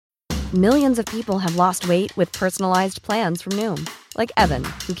Millions of people have lost weight with personalized plans from Noom. Like Evan,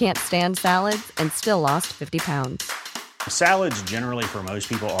 who can't stand salads and still lost 50 pounds. Salads generally for most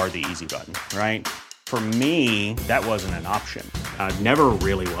people are the easy button, right? For me, that wasn't an option. I never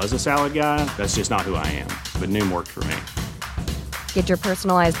really was a salad guy. That's just not who I am. But Noom worked for me. Get your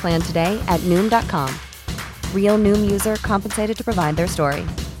personalized plan today at Noom.com. Real Noom user compensated to provide their story.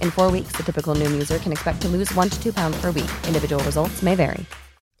 In 4 weeks, the typical Noom user can expect to lose 1 to 2 pounds per week. Individual results may vary.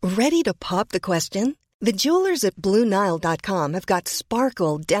 Ready to pop the question? The jewelers at BlueNile.com have got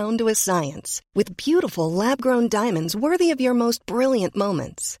sparkle down to a science with beautiful lab-grown diamonds worthy of your most brilliant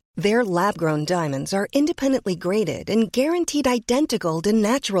moments. Their lab-grown diamonds are independently graded and guaranteed identical to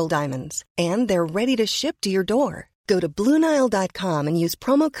natural diamonds, and they're ready to ship to your door. Go to BlueNile.com and use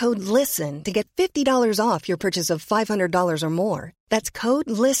promo code LISTEN to get $50 off your purchase of $500 or more. That's code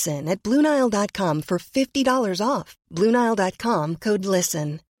LISTEN at BlueNile.com for $50 off. BlueNile.com, code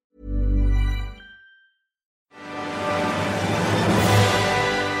LISTEN.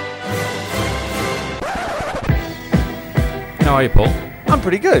 How are you, Paul? I'm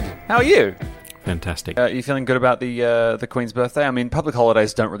pretty good. How are you? Fantastic. Are you feeling good about the Queen's birthday? I mean, public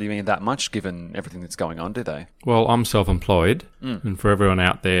holidays don't really mean that much given everything that's going on, do they? Well, I'm self-employed, and for everyone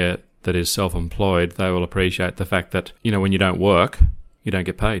out there that is self-employed, they will appreciate the fact that, you know, when you don't work, you don't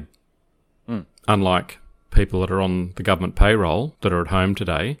get paid. Unlike people that are on the government payroll that are at home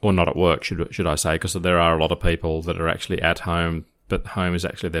today, or not at work, should I say, because there are a lot of people that are actually at home, but home is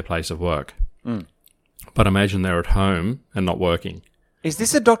actually their place of work. But imagine they're at home and not working. Is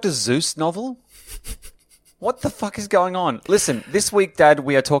this a Dr. Seuss novel? What the fuck is going on? Listen, this week, Dad,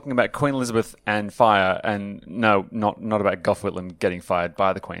 we are talking about Queen Elizabeth and fire, and no, not about Gough Whitlam getting fired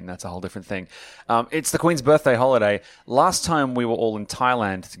by the Queen. That's a whole different thing. It's the Queen's birthday holiday. Last time we were all in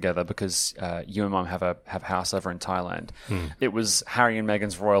Thailand together because you and Mum have a house over in Thailand. It was Harry and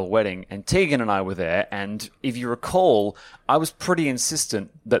Meghan's royal wedding, and Tegan and I were there. And if you recall, I was pretty insistent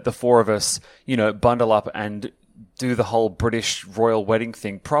that the four of us, you know, bundle up and do the whole British royal wedding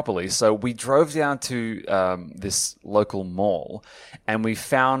thing properly. So we drove down to this local mall and we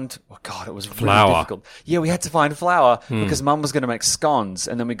found, oh God, it was flour. Really difficult. Yeah, we had to find flour because Mum was going to make scones,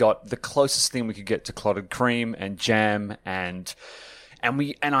 and then we got the closest thing we could get to clotted cream and jam, and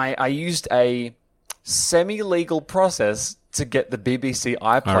I used a semi-legal process to get the BBC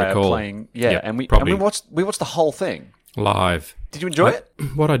iPlayer playing. Yeah, yep, and we watched the whole thing. Live. Did you enjoy it?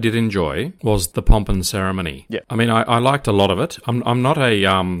 What I did enjoy was the pomp and ceremony. Yeah. I mean, I liked a lot of it. I'm not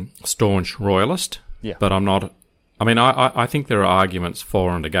a staunch royalist, but I'm not... I mean, I think there are arguments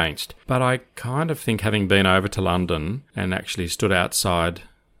for and against, but I kind of think, having been over to London and actually stood outside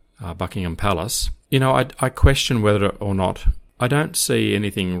Buckingham Palace, you know, I question whether or not... I don't see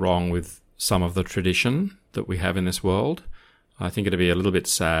anything wrong with some of the tradition that we have in this world. I think it'd be a little bit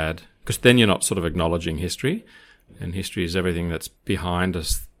sad, because then you're not sort of acknowledging history. And history is everything that's behind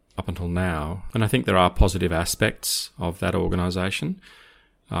us up until now. And I think there are positive aspects of that organisation,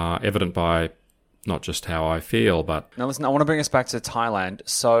 evident by not just how I feel, but... Now listen, I want to bring us back to Thailand.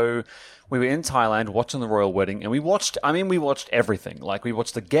 So we were in Thailand watching the royal wedding, and we watched everything. Like, we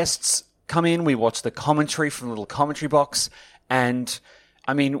watched the guests come in, we watched the commentary from the little commentary box, and,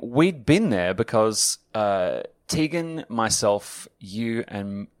 I mean, we'd been there because... Tegan, myself, you,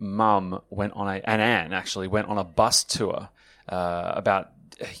 and Mum and Anne actually went on a bus tour about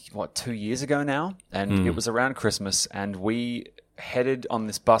 2 years ago now, and it was around Christmas, and we headed on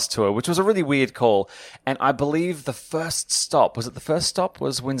this bus tour, which was a really weird call. And I believe the first stop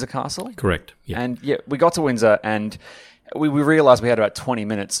was Windsor Castle. Correct. Yeah. And yeah, we got to Windsor, and we realised we had about 20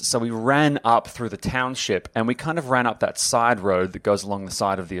 minutes, so we ran up through the township, and we kind of ran up that side road that goes along the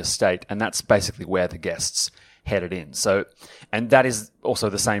side of the estate, and that's basically where the guests headed in. So, and that is also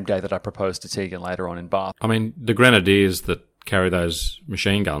the same day that I proposed to Tegan later on in Bath. I mean, the grenadiers that carry those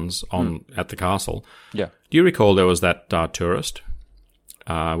machine guns on at the castle. Yeah. Do you recall there was that tourist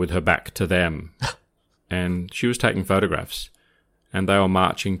with her back to them, and she was taking photographs, and they were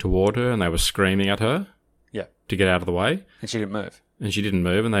marching toward her, and they were screaming at her to get out of the way. And she didn't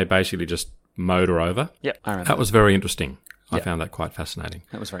move. And they basically just mowed her over. Yeah, I remember. That was very interesting. I found that quite fascinating.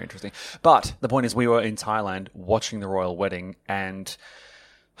 That was very interesting. But the point is, we were in Thailand watching the royal wedding, and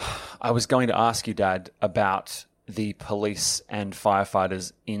I was going to ask you, Dad, about the police and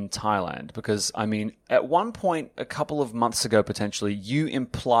firefighters in Thailand, because, I mean, at one point, a couple of months ago, potentially, you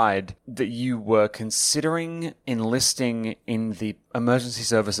implied that you were considering enlisting in the emergency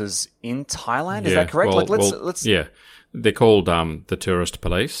services in Thailand. Is that correct? Well, let's... Yeah, they're called the tourist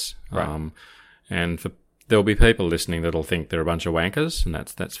police, right. And there'll be people listening that'll think they're a bunch of wankers, and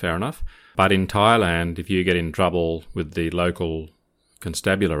that's fair enough. But in Thailand, if you get in trouble with the local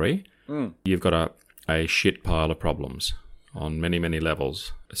constabulary, you've got a shit pile of problems on many, many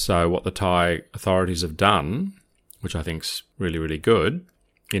levels. So what the Thai authorities have done, which I think's really, really good,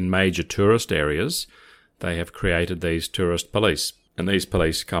 in major tourist areas, they have created these tourist police. And these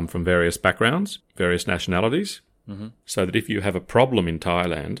police come from various backgrounds, various nationalities, so that if you have a problem in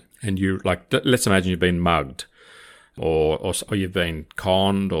Thailand and you, like, let's imagine you've been mugged or you've been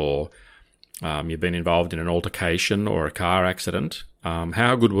conned or you've been involved in an altercation or a car accident,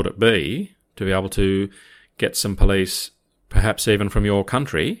 how good would it be to be able to get some police, perhaps even from your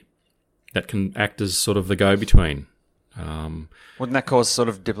country, that can act as sort of the go-between? Wouldn't that cause sort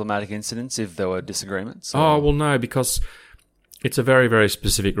of diplomatic incidents if there were disagreements? Oh, well, no, because it's a very, very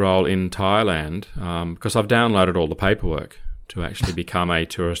specific role in Thailand, because I've downloaded all the paperwork to actually become a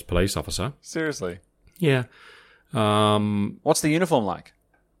tourist police officer. Seriously? Yeah. What's the uniform like?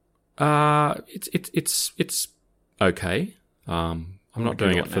 It's okay. I'm not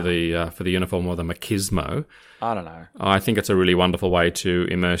doing it for the uniform or the machismo. I don't know. I think it's a really wonderful way to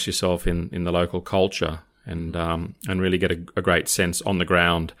immerse yourself in the local culture and really get a great sense on the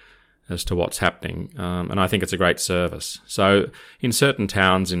ground as to what's happening. And I think it's a great service. So in certain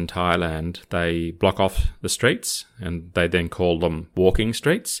towns in Thailand, they block off the streets and they then call them walking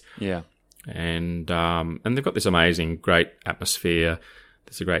streets. Yeah. And they've got this amazing, great atmosphere.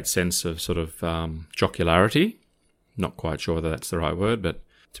 There's a great sense of sort of jocularity. Not quite sure whether that's the right word, but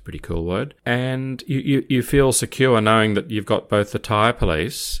it's a pretty cool word. And you feel secure knowing that you've got both the Thai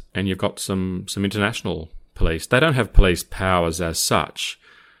police and you've got some international police. They don't have police powers as such,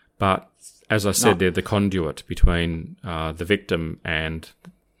 but as I said, they're the conduit between the victim and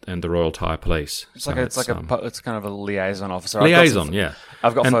the Royal Thai Police. It's kind of a liaison officer. Yeah.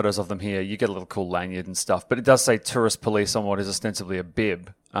 I've got photos of them here. You get a little cool lanyard and stuff, but it does say tourist police on what is ostensibly a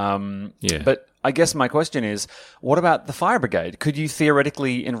bib. Yeah. But I guess my question is, what about the fire brigade? Could you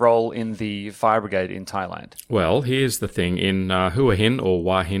theoretically enroll in the fire brigade in Thailand? Well, here's the thing. In Hua Hin or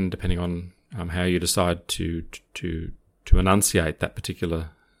Hua Hin, depending on how you decide to enunciate that particular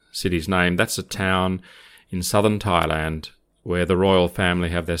city's name, that's a town in southern Thailand where the royal family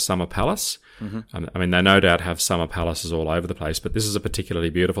have their summer palace. Mm-hmm. I mean, they no doubt have summer palaces all over the place, but this is a particularly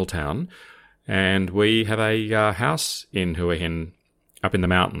beautiful town. And we have a house in Hua Hin up in the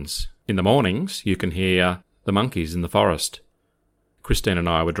mountains. In the mornings, you can hear the monkeys in the forest. Christine and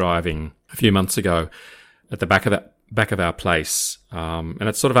I were driving a few months ago at the back of our place, and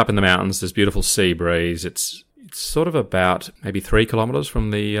it's sort of up in the mountains. There's beautiful sea breeze. It's sort of about maybe 3 kilometres from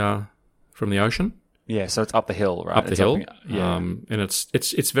the ocean. Yeah, so it's up the hill, right? Up the hill, and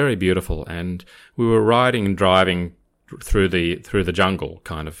it's very beautiful. And we were riding and driving through the jungle,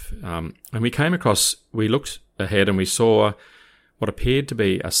 kind of, and we looked ahead and we saw what appeared to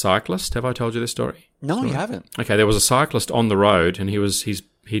be a cyclist. Have I told you this story? No, you haven't. Okay, there was a cyclist on the road, and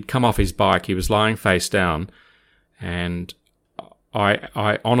he'd come off his bike. He was lying face down, and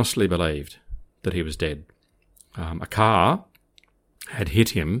I honestly believed that he was dead. A car had hit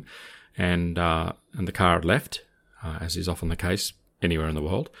him, and the car had left, as is often the case anywhere in the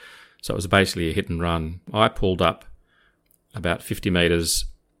world. So it was basically a hit and run. I pulled up about 50 metres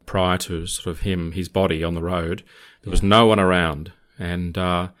prior to sort of his body on the road. There was no one around, and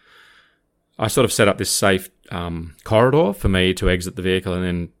I sort of set up this safe corridor for me to exit the vehicle and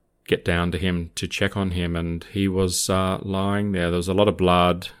then get down to him to check on him, and he was lying there. There was a lot of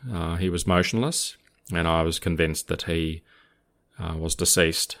blood. He was motionless, and I was convinced that he was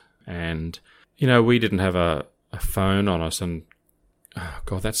deceased. And, we didn't have a phone on us, and,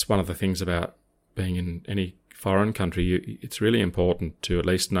 God, that's one of the things about being in any foreign country. It's really important to at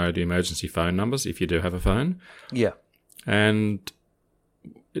least know the emergency phone numbers if you do have a phone. Yeah. And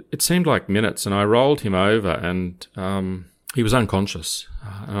it seemed like minutes, and I rolled him over, and he was unconscious.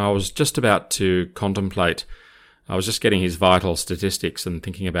 And I was just about to contemplate, I was just getting his vital statistics and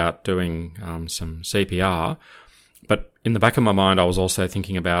thinking about doing some CPR. But in the back of my mind, I was also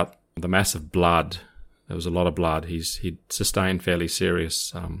thinking about the massive blood. There was a lot of blood. He'd sustained fairly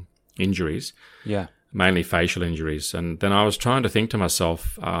serious injuries. Yeah. Mainly facial injuries. And then I was trying to think to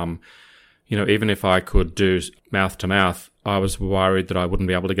myself, even if I could do mouth to mouth, I was worried that I wouldn't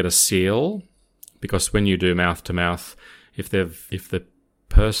be able to get a seal, because when you do mouth to mouth, if the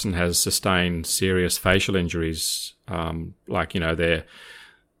person has sustained serious facial injuries, their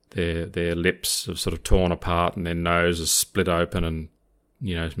lips have sort of torn apart and their nose is split open, and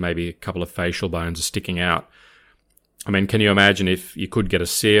maybe a couple of facial bones are sticking out. I mean, can you imagine if you could get a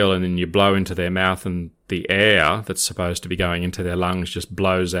seal and then you blow into their mouth and the air that's supposed to be going into their lungs just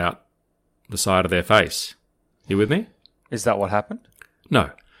blows out the side of their face? You with me? Is that what happened? No.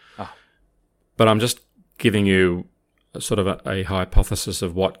 Oh. But I'm just giving you sort of a hypothesis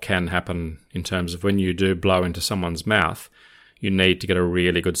of what can happen in terms of when you do blow into someone's mouth, you need to get a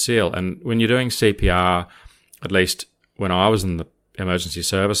really good seal. And when you're doing CPR, at least when I was in the emergency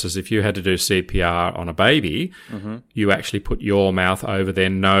services, if you had to do CPR on a baby, you actually put your mouth over their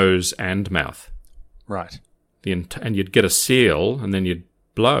nose and mouth. Right. And you'd get a seal and then you'd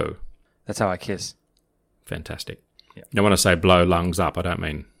blow. That's how I kiss. Fantastic. Yeah. Now, when I say blow lungs up, I don't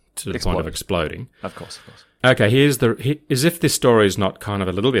mean to the point of exploding. Of course, of course. Okay, as if this story is not kind of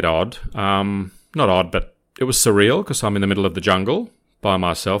a little bit odd. Not odd, but it was surreal because I'm in the middle of the jungle by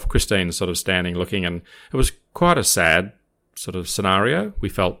myself. Christine's sort of standing looking, and it was quite a sad sort of scenario. We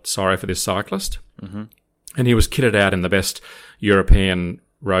felt sorry for this cyclist. Mm-hmm. And he was kitted out in the best European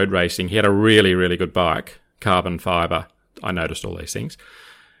road racing. He had a really, really good bike, carbon fibre. I noticed all these things.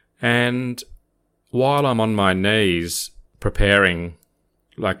 And while I'm on my knees preparing,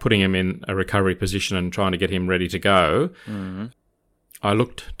 like putting him in a recovery position and trying to get him ready to go, I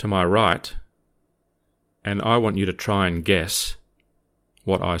looked to my right, and I want you to try and guess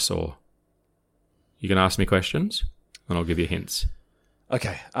what I saw. You can ask me questions, and I'll give you hints.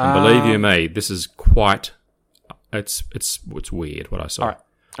 Okay. And believe you me, this is quite... It's weird what I saw.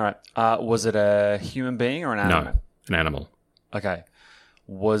 All right. Was it a human being or an animal? No, an animal. Okay.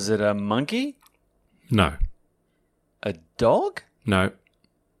 Was it a monkey? No. A dog? No.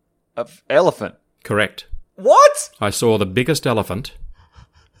 An elephant? Correct. What? I saw the biggest elephant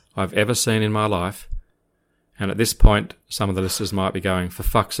I've ever seen in my life. And at this point, some of the listeners might be going, for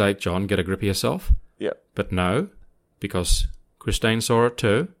fuck's sake, John, get a grip of yourself. Yep. But no, because Christine saw it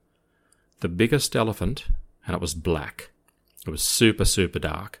too. The biggest elephant, and it was black. It was super, super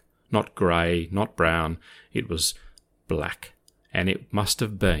dark. Not grey, not brown. It was black. And it must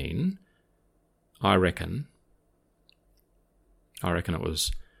have been, I reckon it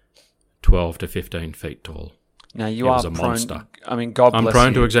was 12 to 15 feet tall. Now, it was a monster. I mean, God bless you. I'm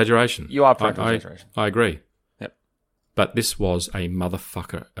prone to exaggeration. You are prone to exaggeration. I agree. Yep. But this was a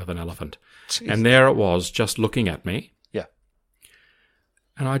motherfucker of an elephant. Jeez. And there it was, just looking at me. Yeah.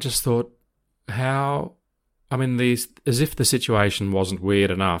 And I just thought, as if the situation wasn't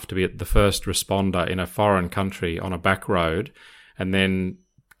weird enough to be the first responder in a foreign country on a back road and then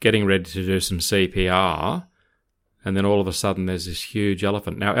getting ready to do some CPR, and then all of a sudden there's this huge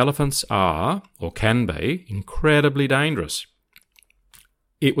elephant. Now, elephants are, or can be, incredibly dangerous.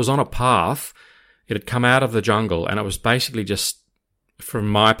 It was on a path. It had come out of the jungle, and it was basically just, from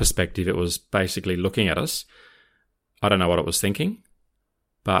my perspective, it was basically looking at us. I don't know what it was thinking,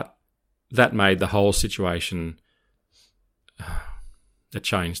 but that made the whole situation, it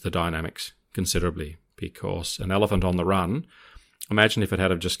changed the dynamics considerably, because an elephant on the run, imagine if it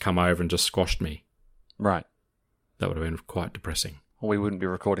had have just come over and just squashed me. Right. That would have been quite depressing. Well, we wouldn't be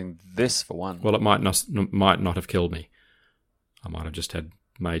recording this for one. Well, it might not have killed me. I might have just had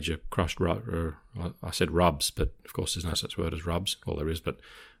major crushed I said rubs, but of course there's no such word as rubs. Well, there is, but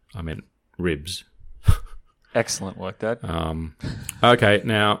I meant ribs. Excellent work, Dad. Okay,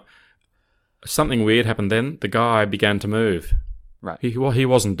 now, something weird happened then. The guy began to move. Right. He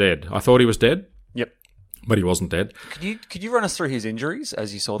wasn't dead. I thought he was dead. Yep. But he wasn't dead. Could you run us through his injuries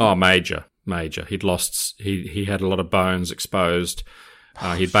as you saw them? Oh, major. He had a lot of bones exposed.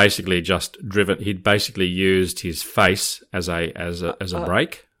 He'd basically he'd basically used his face as a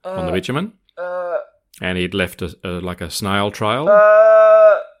brake on the bitumen. And he'd left like a snail trail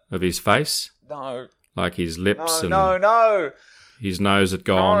of his face. No. Like his lips No. His nose had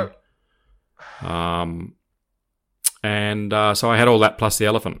gone. No. And so I had all that plus the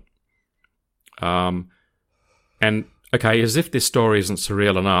elephant. And, okay, as if this story isn't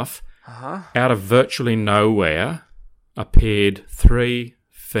surreal enough, out of virtually nowhere appeared 3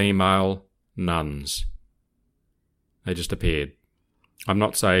 female nuns. They just appeared. I'm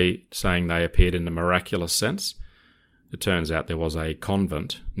not saying they appeared in a miraculous sense. It turns out there was a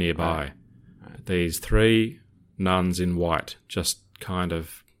convent nearby. Right. These 3 nuns in white just kind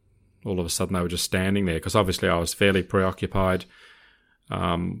of, all of a sudden they were just standing there, because obviously I was fairly preoccupied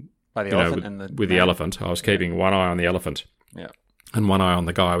by the elephant with the elephant. I was keeping one eye on the elephant and one eye on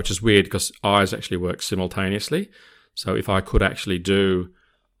the guy, which is weird because eyes actually work simultaneously. So if I could actually do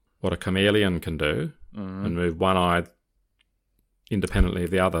what a chameleon can do and move one eye independently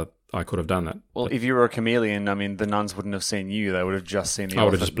of the other, I could have done that. Well, if you were a chameleon, I mean, the nuns wouldn't have seen you. They would have just seen the elephant. I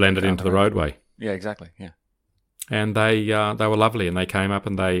would have just blended into the roadway. Yeah, exactly. Yeah. And they were lovely, and they came up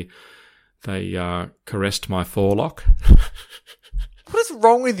and they caressed my forelock. What is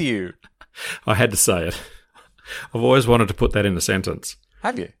wrong with you? I had to say it. I've always wanted to put that in a sentence.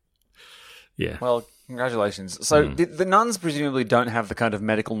 Have you? Yeah. Well, congratulations. So the nuns presumably don't have the kind of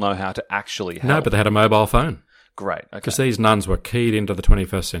medical know-how to actually help. No, but they had a mobile phone. Great. Okay. Because these nuns were keyed into the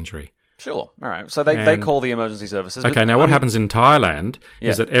 21st century. Sure. All right. So they call the emergency services. Okay, now what happens in Thailand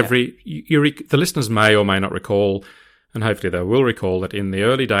is that the listeners may or may not recall, and hopefully they will recall, that in the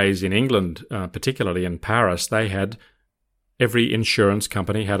early days in England, particularly in Paris, they had every insurance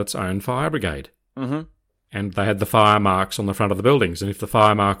company had its own fire brigade. Mm-hmm. And they had the fire marks on the front of the buildings. And if the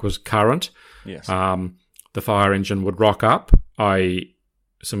fire mark was current, the fire engine would rock up, i.e.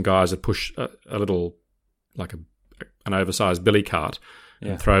 some guys would push a little, like an oversized billy cart,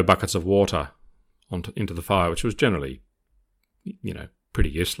 and throw buckets of water into the fire, which was generally, pretty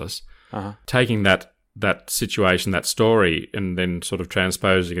useless. Uh-huh. Taking that situation, that story, and then sort of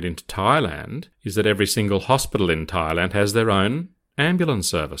transposing it into Thailand, is that every single hospital in Thailand has their own ambulance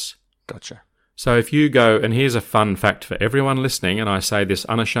service. Gotcha. So if you go, and here's a fun fact for everyone listening, and I say this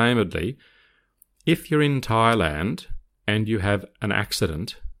unashamedly, if you're in Thailand and you have an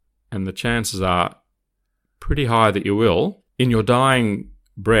accident, and the chances are pretty high that you will, in your dying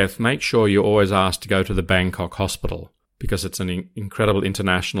breath, make sure you're always asked to go to the Bangkok hospital, because it's an incredible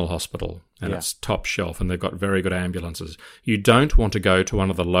international hospital and it's top shelf and they've got very good ambulances. You don't want to go to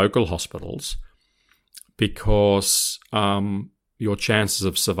one of the local hospitals because your chances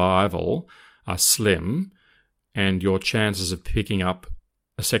of survival are slim and your chances of picking up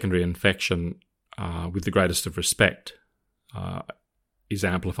a secondary infection with the greatest of respect is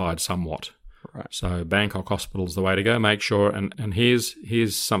amplified somewhat. Right. So Bangkok Hospital is the way to go. Make sure, and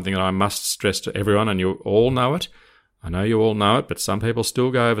here's something that I must stress to everyone, and you all know it. I know you all know it, but some people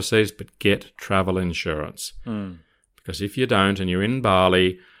still go overseas, but get travel insurance. Mm. Because if you don't and you're in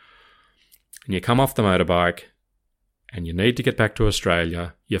Bali and you come off the motorbike and you need to get back to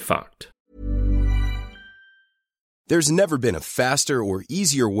Australia, you're fucked. There's never been a faster or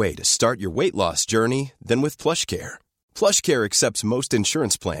easier way to start your weight loss journey than with PlushCare. PlushCare accepts most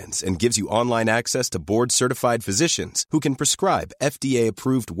insurance plans and gives you online access to board-certified physicians who can prescribe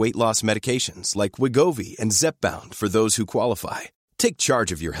FDA-approved weight loss medications like Wegovy and Zepbound for those who qualify. Take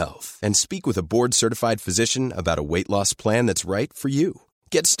charge of your health and speak with a board-certified physician about a weight loss plan that's right for you.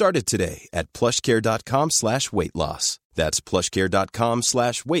 Get started today at plushcare.com/weight loss. That's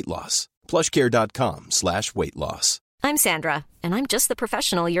plushcare.com/weight loss. plushcare.com/weight loss. I'm Sandra, and I'm just the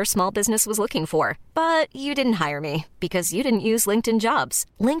professional your small business was looking for. But you didn't hire me because you didn't use LinkedIn Jobs.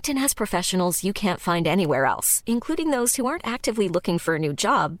 LinkedIn has professionals you can't find anywhere else, including those who aren't actively looking for a new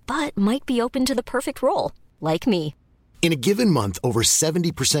job, but might be open to the perfect role, like me. In a given month, over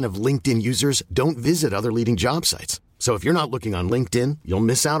 70% of LinkedIn users don't visit other leading job sites. So if you're not looking on LinkedIn, you'll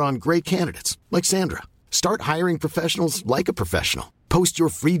miss out on great candidates, like Sandra. Start hiring professionals like a professional. Post your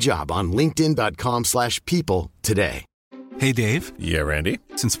free job on linkedin.com/people today. Hey, Dave. Yeah, Randy.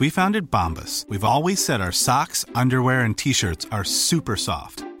 Since we founded Bombas, we've always said our socks, underwear, and T-shirts are super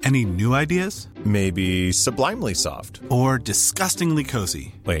soft. Any new ideas? Maybe sublimely soft. Or disgustingly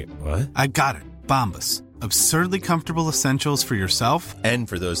cozy. Wait, what? I got it. Bombas. Absurdly comfortable essentials for yourself and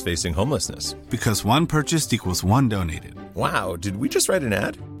for those facing homelessness. Because one purchased equals one donated. Wow, did we just write an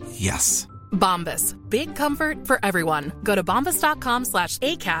ad? Yes. Bombas. Big comfort for everyone. Go to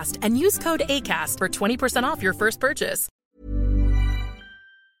bombas.com/ACAST and use code ACAST for 20% off your first purchase.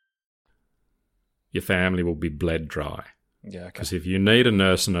 Your family will be bled dry. Yeah, okay. Because if you need a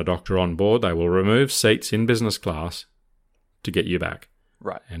nurse and a doctor on board, they will remove seats in business class to get you back.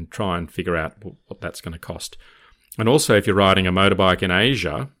 Right. And try and figure out what that's going to cost. And also, if you're riding a motorbike in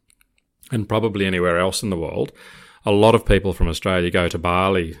Asia, and probably anywhere else in the world, a lot of people from Australia go to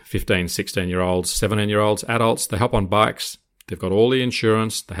Bali, 15, 16-year-olds, 17-year-olds, adults, they hop on bikes, they've got all the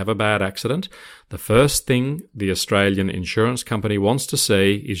insurance, they have a bad accident. The first thing the Australian insurance company wants to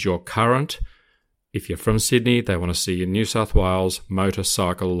see is your current, if you're from Sydney, they want to see your New South Wales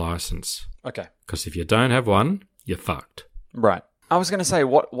motorcycle licence. Okay. Because if you don't have one, you're fucked. Right. I was going to say,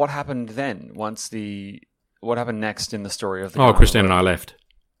 what happened then? What happened next in the story of the? Oh, Christine and I left.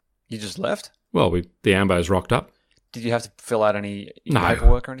 You just left? Well, the Ambos rocked up. Did you have to fill out any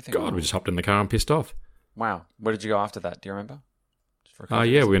paperwork or anything? God, we just hopped in the car and pissed off. Wow. Where did you go after that? Do you remember?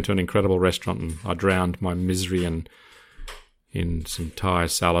 Yeah, we went to an incredible restaurant and I drowned my misery in some Thai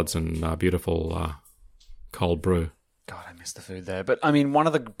salads and beautiful cold brew. God, I miss the food there. But I mean, one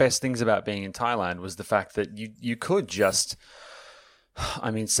of the best things about being in Thailand was the fact that you could just,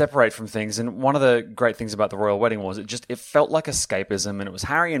 separate from things. And one of the great things about the royal wedding was it felt like escapism, and it was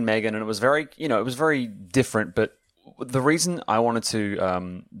Harry and Meghan, and it was very different. But the reason I wanted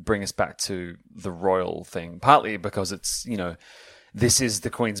to bring us back to the royal thing, partly because it's, this is the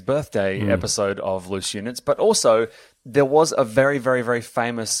Queen's birthday episode of Loose Units, but also there was a very, very, very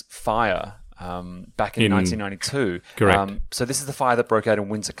famous fire back in 1992. Correct. So this is the fire that broke out in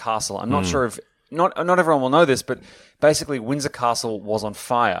Windsor Castle. I'm not sure not everyone will know this, but basically Windsor Castle was on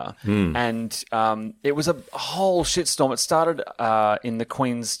fire, and it was a whole shitstorm. It started in the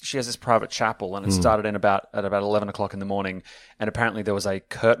Queen's. She has this private chapel, and it started at about 11 o'clock in the morning. And apparently there was a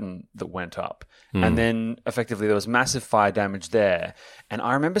curtain that went up, and then effectively there was massive fire damage there. And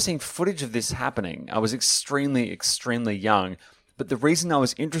I remember seeing footage of this happening. I was extremely, extremely young. But the reason I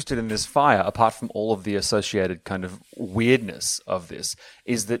was interested in this fire, apart from all of the associated kind of weirdness of this,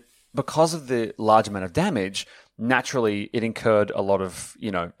 is that because of the large amount of damage, naturally it incurred a lot of,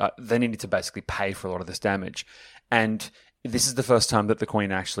 they needed to basically pay for a lot of this damage. And this is the first time that the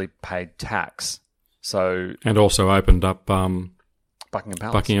Queen actually paid tax. And also opened up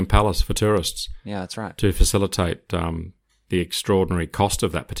Buckingham Palace for tourists. Yeah, that's right. To facilitate the extraordinary cost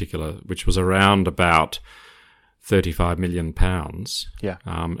of that particular, which was around about £35 million. Yeah.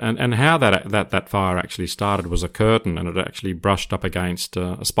 And how that fire actually started was a curtain, and it actually brushed up against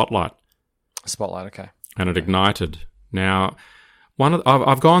a spotlight. A spotlight, okay. And it ignited. Now,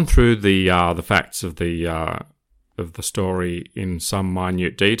 I've gone through the facts of the story in some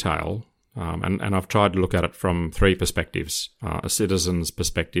minute detail, and I've tried to look at it from three perspectives: a citizen's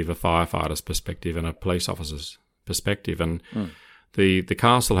perspective, a firefighter's perspective, and a police officer's perspective. And the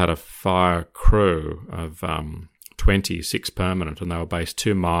castle had a fire crew of 26 permanent, and they were based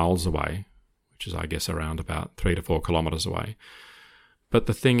 2 miles away, which is, I guess, around about 3 to 4 kilometres away. But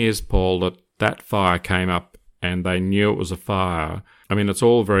the thing is, Paul, that fire came up and they knew it was a fire. I mean, it's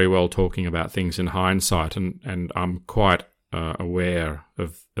all very well talking about things in hindsight, and I'm quite aware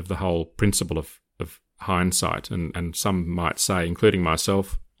of the whole principle of hindsight. And some might say, including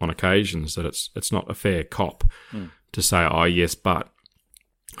myself on occasions, that it's not a fair cop to say, oh, yes, but.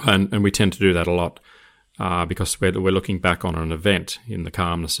 And we tend to do that a lot. Because we're looking back on an event in the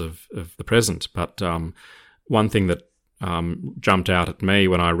calmness of the present. But one thing that jumped out at me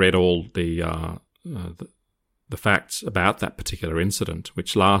when I read all the facts about that particular incident,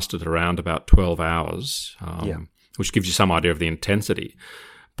 which lasted around about 12 hours, which gives you some idea of the intensity.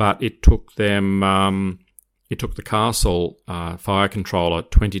 But it took them, it took the castle fire controller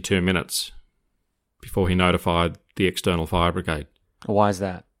 22 minutes before he notified the external fire brigade. Why is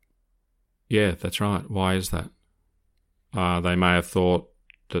that? Yeah, that's right. Why is that? They may have thought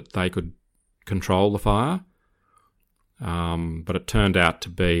that they could control the fire, but it turned out to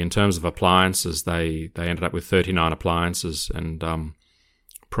be, in terms of appliances, they ended up with 39 appliances, and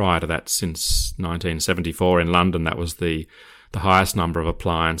prior to that, since 1974 in London, that was the highest number of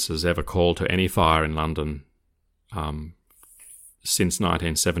appliances ever called to any fire in London since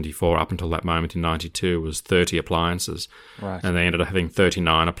 1974 up until that moment in 92 was 30 appliances. Right. And they ended up having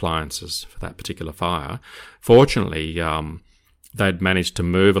 39 appliances for that particular fire. Fortunately, they'd managed to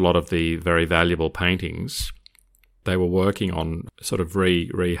move a lot of the very valuable paintings. They were working on sort of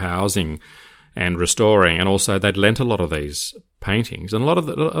rehousing and restoring, and also they'd lent a lot of these paintings. And a lot of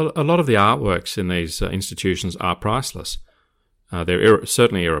the artworks in these institutions are priceless. They're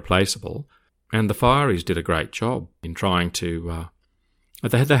certainly irreplaceable. And the fireys did a great job in trying to...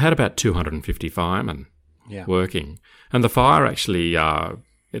 They had about 250 firemen working. And the fire actually,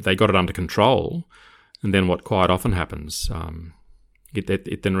 they got it under control. And then what quite often happens,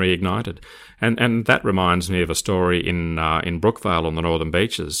 it then reignited. And that reminds me of a story in Brookvale on the Northern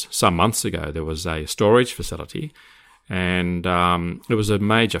Beaches. Some months ago, there was a storage facility, and it was a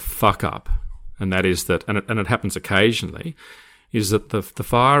major fuck-up. And that is that, and it happens occasionally, is that the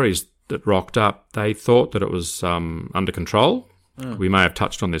fireys that rocked up, they thought that it was under control. We may have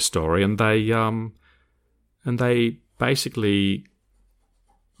touched on this story, and they basically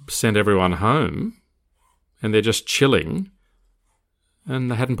sent everyone home, and they're just chilling, and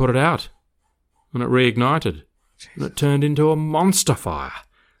they hadn't put it out, and it reignited, and it turned into a monster fire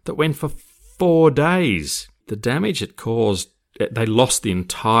that went for 4 days. The damage it caused, they lost the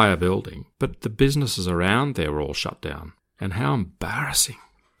entire building, but the businesses around there were all shut down. And how embarrassing.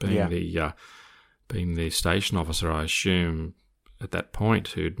 Being the station officer, I assume, at that point,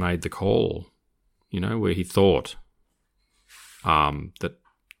 who'd made the call, where he thought that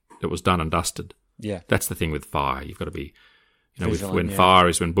it was done and dusted. Yeah. That's the thing with fire. You've got to be, when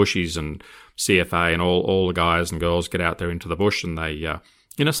Bushies and CFA and all the guys and girls get out there into the bush, and they,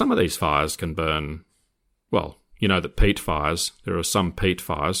 some of these fires can burn, well, that peat fires, there are some peat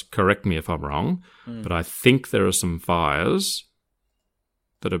fires, correct me if I'm wrong, but I think there are some fires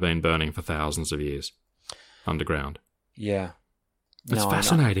that have been burning for thousands of years underground. Yeah. It's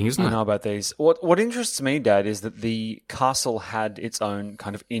fascinating, isn't it? I know about these. What interests me, Dad, is that the castle had its own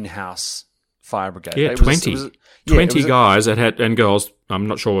kind of in-house fire brigade. Yeah, 20 guys that had, and girls. I'm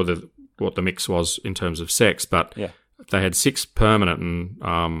not sure what the mix was in terms of sex, but they had 6 permanent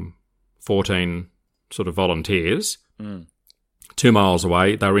and 14 sort of volunteers. 2 miles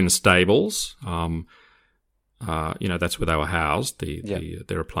away, they were in stables. That's where they were housed,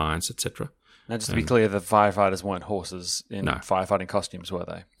 their appliance, etc. Now, just to be clear, the firefighters weren't horses in firefighting costumes, were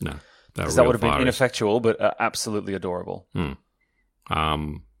they? No. Because that would have been ineffectual, but absolutely adorable. But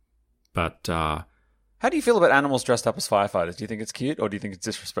how do you feel about animals dressed up as firefighters? Do you think it's cute, or do you think it's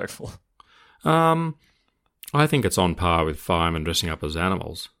disrespectful? I think it's on par with firemen dressing up as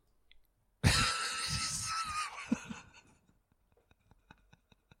animals.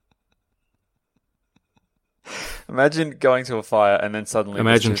 Imagine going to a fire and then suddenly...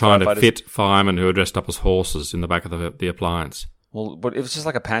 Imagine trying to fit firemen who are dressed up as horses in the back of the appliance. Well, but it was just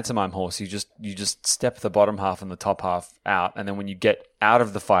like a pantomime horse. You just step the bottom half and the top half out, and then when you get out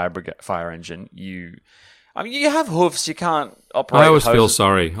of the fire engine, you have hoofs. You can't operate. I always feel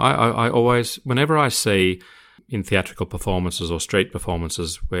sorry. I always, whenever I see in theatrical performances or street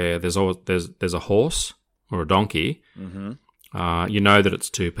performances where there's a horse or a donkey, you know that it's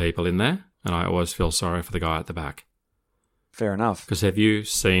two people in there. And I always feel sorry for the guy at the back. Fair enough. Because have you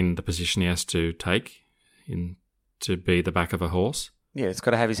seen the position he has to take to be the back of a horse? Yeah, it's got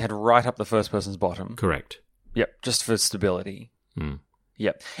to have his head right up the first person's bottom. Correct. Yep, just for stability.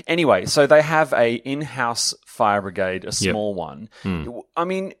 Yep. Anyway, so they have a in-house fire brigade, a small one. I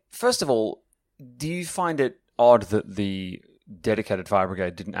mean, first of all, do you find it odd that the dedicated fire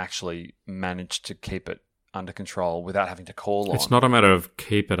brigade didn't actually manage to keep it under control without having to call on? It's not a matter of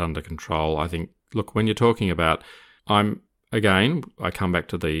keep it under control. I think, look, when you're talking about, I come back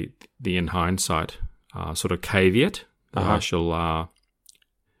to the in hindsight sort of caveat that I shall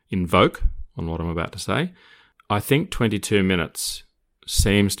invoke on what I'm about to say. I think 22 minutes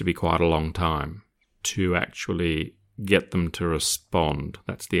seems to be quite a long time to actually get them to respond.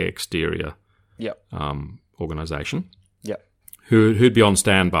 That's the exterior organisation. Who'd be on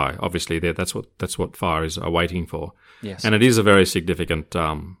standby? Obviously, that's what fires are waiting for. Yes, and it is a very significant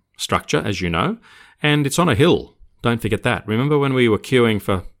structure, as you know, and it's on a hill. Don't forget that. Remember when we were queuing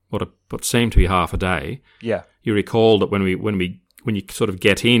for what seemed to be half a day? Yeah, you recall that when you sort of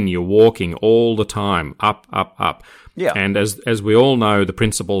get in, you're walking all the time up. Yeah, and as we all know, the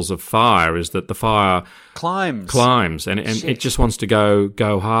principles of fire is that the fire climbs, and it just wants to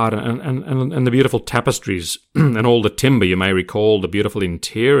go hard, and the beautiful tapestries and all the timber. You may recall the beautiful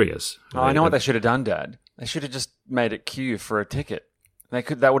interiors. Oh, I know what they should have done, Dad. They should have just made it queue for a ticket.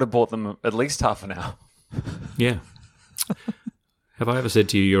 That would have bought them at least half an hour. Yeah. Have I ever said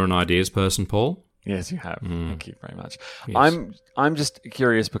to you you're an ideas person, Paul? Yes, you have. Thank you very much. Yes. I'm just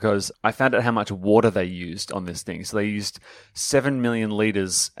curious because I found out how much water they used on this thing. So they used 7 million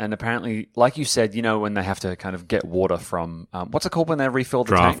litres, and apparently, like you said, when they have to kind of get water from, what's it called when they refill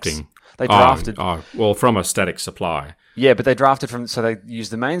the tanks? They drafted. Well, from a static supply. Yeah, but they drafted so they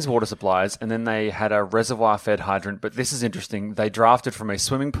used the mains water supplies, and then they had a reservoir-fed hydrant. But this is interesting. They drafted from a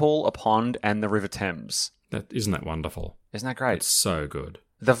swimming pool, a pond, and the River Thames. Isn't that wonderful? Isn't that great? It's so good.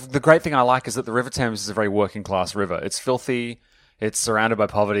 The great thing I like is that the River Thames is a very working class river. It's filthy, it's surrounded by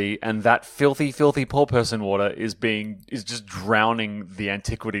poverty, and that filthy, filthy poor person water is just drowning the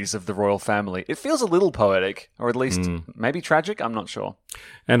antiquities of the royal family. It feels a little poetic, or at least maybe tragic, I'm not sure.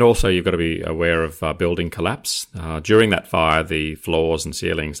 And also you've got to be aware of building collapse. During that fire, the floors and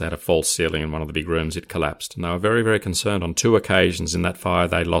ceilings, they had a false ceiling in one of the big rooms, it collapsed. And they were very, very concerned. On 2 occasions in that fire,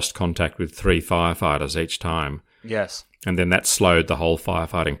 they lost contact with 3 firefighters each time. Yes. And then that slowed the whole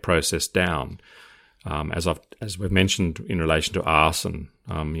firefighting process down. As we've mentioned in relation to arson,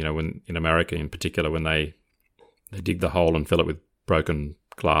 when in America in particular, when they dig the hole and fill it with broken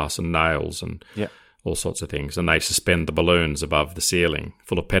glass and nails and all sorts of things, and they suspend the balloons above the ceiling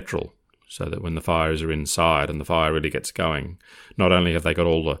full of petrol, so that when the fires are inside and the fire really gets going, not only have they got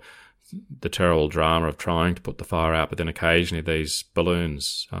all the terrible drama of trying to put the fire out, but then occasionally these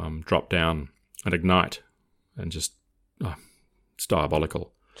balloons drop down and ignite, and just it's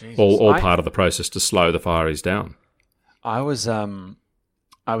diabolical. Jesus. All part of the process to slow the fires down. I was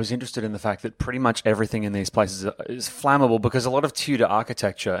interested in the fact that pretty much everything in these places is flammable, because a lot of Tudor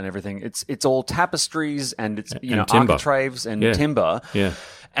architecture and everything, it's all tapestries and it's architraves and timber. Yeah.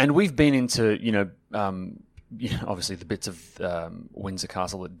 And we've been into obviously the bits of Windsor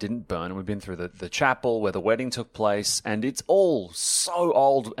Castle that didn't burn, and we've been through the chapel where the wedding took place, and it's all so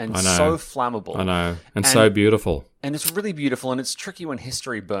old and so flammable. I know, and so beautiful. And it's really beautiful, and it's tricky when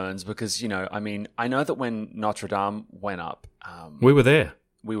history burns because, I know that when Notre Dame went up... we were there.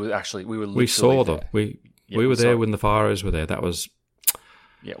 We We saw them. We were there when the fires were there. That was...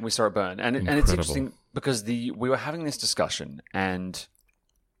 Yeah, we saw it burn. And it's interesting because we were having this discussion, and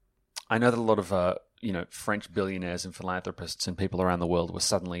I know that a lot of French billionaires and philanthropists and people around the world were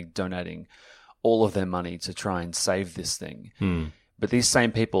suddenly donating all of their money to try and save this thing. But these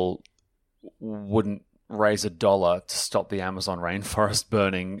same people wouldn't raise $1 to stop the Amazon rainforest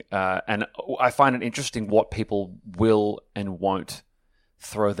burning. And I find it interesting what people will and won't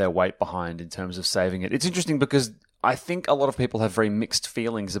throw their weight behind in terms of saving it. It's interesting because I think a lot of people have very mixed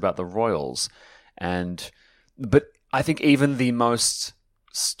feelings about the Royals. But I think even the most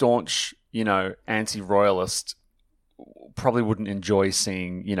staunch, anti-royalist probably wouldn't enjoy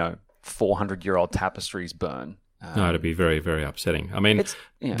seeing, 400-year-old tapestries burn. No, it'd be very, very upsetting. I mean,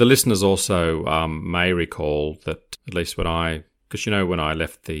 the listeners also may recall that at least when I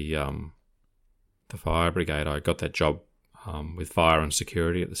left the fire brigade, I got that job with fire and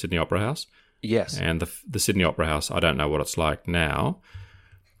security at the Sydney Opera House. Yes. And the Sydney Opera House, I don't know what it's like now,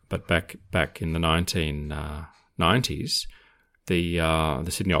 but back in the 1990s, the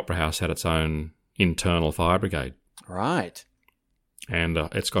Sydney Opera House had its own internal fire brigade. Right. And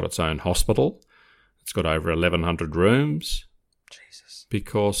it's got its own hospital. It's got over 1,100 rooms. Jesus.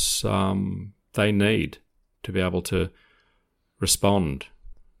 Because they need to be able to respond.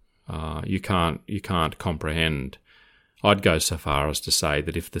 You can't comprehend. I'd go so far as to say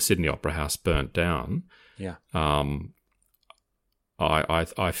that if the Sydney Opera House burnt down,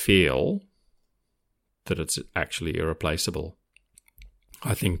 I feel that it's actually irreplaceable.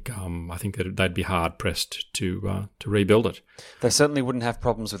 I think that they'd be hard pressed to rebuild it. They certainly wouldn't have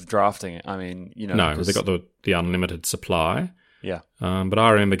problems with drafting it. I mean, no, they've got the unlimited supply. Yeah. But I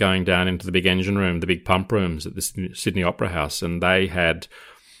remember going down into the big engine room, the big pump rooms at the Sydney Opera House, and they had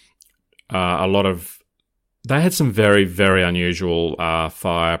They had some very, very unusual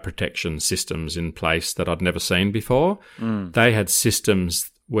fire protection systems in place that I'd never seen before. They had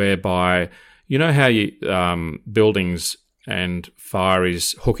systems whereby, how buildings and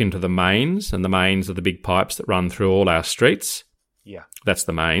fireys hook into the mains, and the mains are the big pipes that run through all our streets. Yeah. That's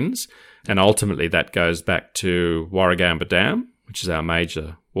the mains. And ultimately that goes back to Warragamba Dam, which is our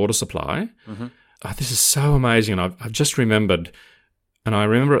major water supply. Mm-hmm. Oh, this is so amazing. And I've just remembered, and I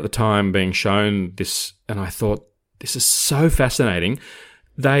remember at the time being shown this, and I thought, this is so fascinating.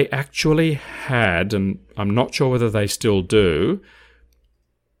 They actually had, and I'm not sure whether they still do,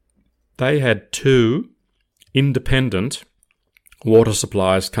 they had 2 independent water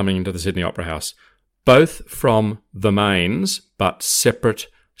supplies coming into the Sydney Opera House, both from the mains, but separate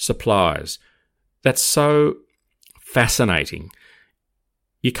supplies. That's so fascinating.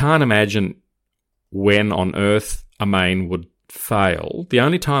 You can't imagine when on earth a main would fail. The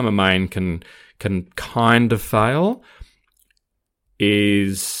only time a main can kind of fail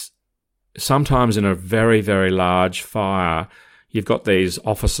is sometimes in a very, very large fire. You've got these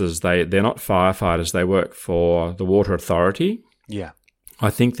officers, they're not firefighters, they work for the Water Authority. Yeah. I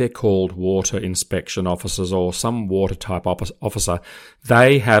think they're called water inspection officers or some water type officer.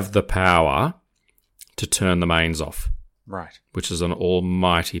 They have the power to turn the mains off. Right. Which is an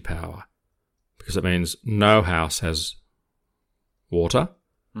almighty power, because it means no house has water.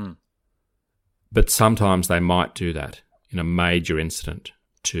 But sometimes they might do that in a major incident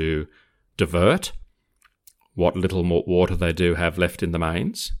to divert what little more water they do have left in the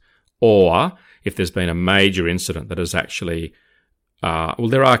mains, or if there's been a major incident that has actually,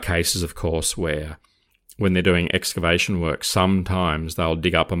 there are cases, of course, where when they're doing excavation work, sometimes they'll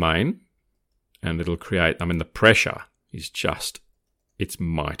dig up a main and it'll create, the pressure is just, it's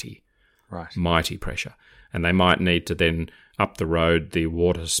mighty. Right. Mighty pressure. And they might need to then, up the road, the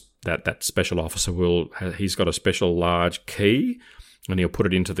water, that special officer he's got a special large key and he'll put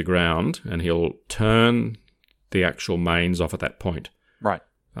it into the ground and he'll turn the actual mains off at that point. Right.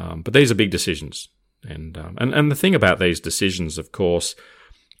 But these are big decisions. And the thing about these decisions, of course,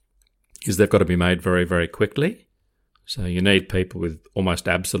 is they've got to be made very, very quickly. So you need people with almost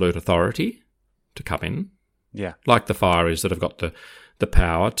absolute authority to come in. Yeah. Like the fireys that have got the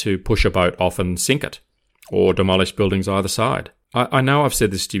power to push a boat off and sink it or demolish buildings either side. I know I've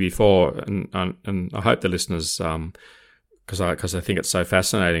said this to you before, and I hope the listeners, because I think it's so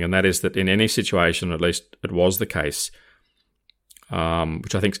fascinating, and that is that in any situation, at least it was the case,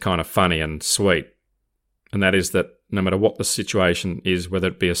 which I think is kind of funny and sweet, and that is that no matter what the situation is, whether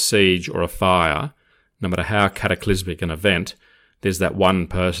it be a siege or a fire, no matter how cataclysmic an event, there's that one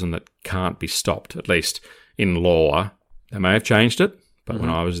person that can't be stopped, at least in law. They may have changed it, but when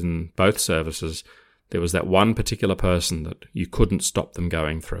I was in both services, there was that one particular person that you couldn't stop them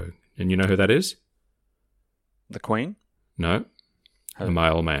going through. And you know who that is? The Queen? No. The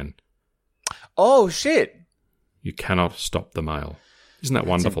mailman. Oh, shit. You cannot stop the mail. Isn't that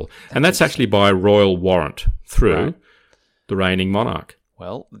wonderful? And that's actually by royal warrant through the reigning monarch.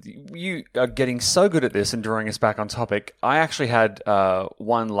 Well, you are getting so good at this and drawing us back on topic. I actually had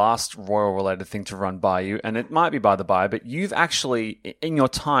one last royal-related thing to run by you, and it might be by the by, but you've actually, in your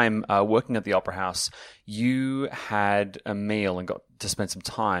time working at the Opera House, you had a meal and got to spend some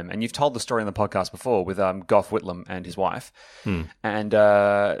time. And you've told the story on the podcast before with Gough Whitlam and his wife. And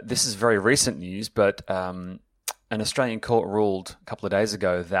this is very recent news, but an Australian court ruled a couple of days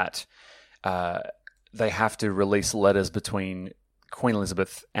ago that they have to release letters between Queen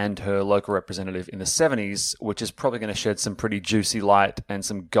Elizabeth and her local representative in the 70s, which is probably going to shed some pretty juicy light and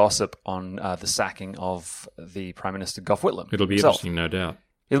some gossip on the sacking of the Prime Minister Gough Whitlam. It'll be interesting, no doubt.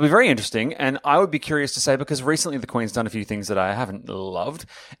 It'll be very interesting, and I would be curious to say, because recently the Queen's done a few things that I haven't loved,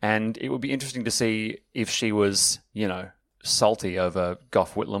 and it would be interesting to see if she was, salty over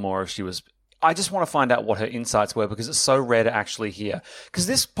Gough Whitlam, or if she was... I just want to find out what her insights were, because it's so rare to actually hear. Because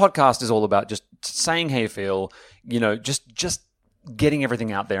this podcast is all about just saying how you feel, just getting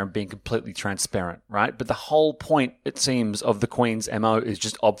everything out there and being completely transparent, right? But the whole point, it seems, of the Queen's MO is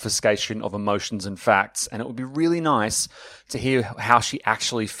just obfuscation of emotions and facts. And it would be really nice to hear how she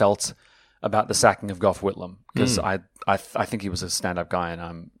actually felt about the sacking of Gough Whitlam, because I think he was a stand-up guy, and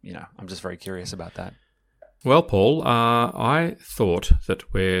I'm just very curious about that. Well, Paul, I thought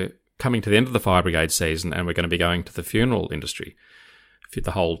that we're coming to the end of the fire brigade season, and we're going to be going to the funeral industry.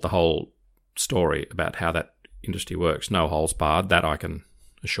 The whole story about how that industry works, no holes barred, that I can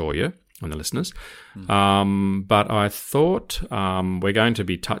assure you and the listeners. But I thought we're going to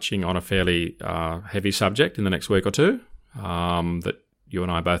be touching on a fairly heavy subject in the next week or two, that you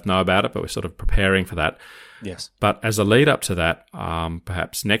and I both know about it, but we're sort of preparing for that. Yes. But as a lead up to that,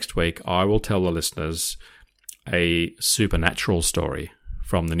 perhaps next week I will tell the listeners a supernatural story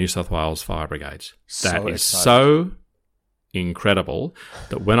from the New South Wales Fire Brigades. That is so incredible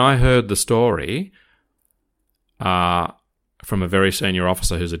that when I heard the story from a very senior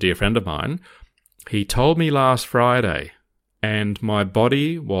officer who's a dear friend of mine, he told me last Friday, and my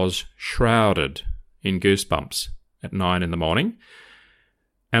body was shrouded in goosebumps at 9 a.m.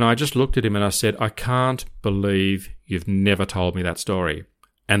 And I just looked at him and I said, I can't believe you've never told me that story.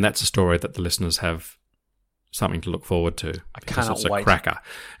 And that's a story that the listeners have something to look forward to. I cannot it's a wait. Cracker.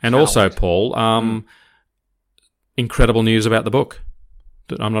 And also, Paul, incredible news about the book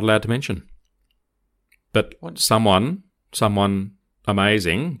that I'm not allowed to mention. But someone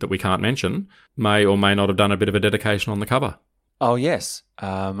amazing that we can't mention may or may not have done a bit of a dedication on the cover. Oh, yes.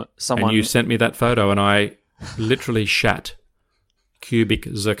 And you sent me that photo, and I literally shat cubic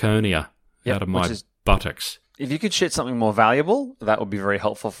zirconia out of my buttocks. If you could shit something more valuable, that would be very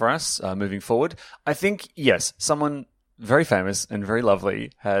helpful for us moving forward. I think, yes, someone very famous and very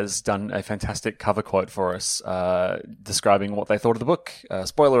lovely has done a fantastic cover quote for us describing what they thought of the book.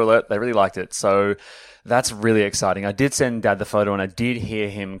 Spoiler alert, they really liked it. So that's really exciting. I did send Dad the photo, and I did hear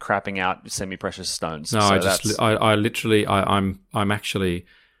him crapping out semi-precious stones. No, I'm actually...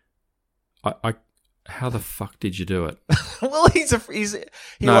 how the fuck did you do it? Well, he's but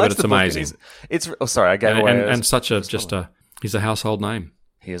it's amazing. Sorry, I gave away. And he's a household name.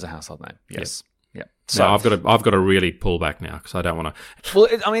 He is a household name. Yes. Yep. So I've got to really pull back now because I don't want to. Well,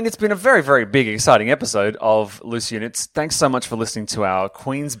 it's been a very, very big, exciting episode of Loose Units. Thanks so much for listening to our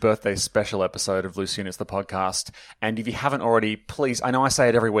Queen's Birthday special episode of Loose Units, the podcast. And if you haven't already, please, I know I say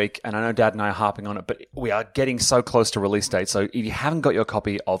it every week, and I know Dad and I are harping on it, but we are getting so close to release date. So if you haven't got your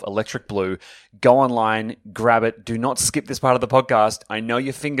copy of Electric Blue, go online, grab it. Do not skip this part of the podcast. I know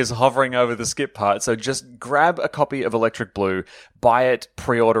your fingers hovering over the skip part, so just grab a copy of Electric Blue, buy it,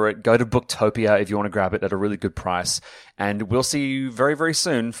 pre-order it, go to Booktopia if you want to grab it at a really good price. And we'll see you very, very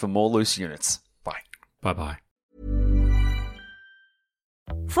soon for more Loose Units. Bye. Bye-bye.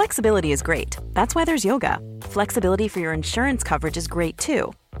 Flexibility is great. That's why there's yoga. Flexibility for your insurance coverage is great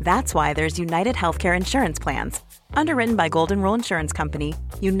too. That's why there's United Healthcare Insurance Plans. Underwritten by Golden Rule Insurance Company,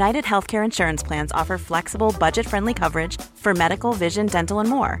 United Healthcare Insurance Plans offer flexible, budget-friendly coverage for medical, vision, dental, and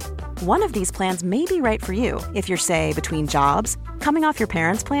more. One of these plans may be right for you if you're, say, between jobs, coming off your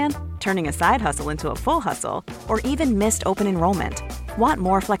parents' plan, turning a side hustle into a full hustle, or even missed open enrollment. Want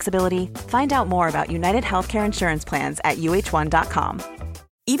more flexibility? Find out more about United Healthcare Insurance Plans at uh1.com.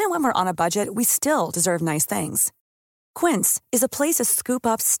 Even when we're on a budget, we still deserve nice things. Quince is a place to scoop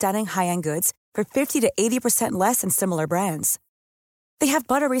up stunning high-end goods for 50 to 80% less than similar brands. They have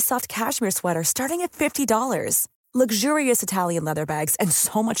buttery soft cashmere sweaters starting at $50, luxurious Italian leather bags, and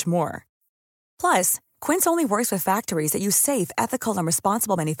so much more. Plus, Quince only works with factories that use safe, ethical, and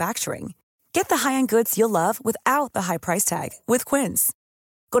responsible manufacturing. Get the high-end goods you'll love without the high price tag with Quince.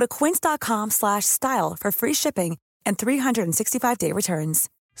 Go to quince.com/style for free shipping and 365-day returns.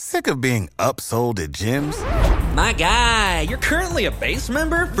 Sick of being upsold at gyms? My guy, you're currently a base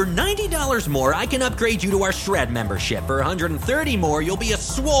member? For $90 more, I can upgrade you to our Shred membership. For $130 more, you'll be a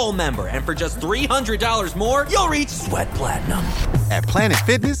Swole member. And for just $300 more, you'll reach Sweat Platinum. At Planet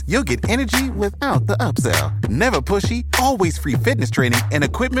Fitness, you'll get energy without the upsell. Never pushy, always free fitness training and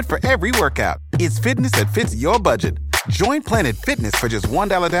equipment for every workout. It's fitness that fits your budget. Join Planet Fitness for just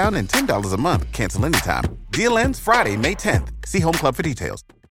 $1 down and $10 a month. Cancel anytime. Deal ends Friday, May 10th. See Home Club for details.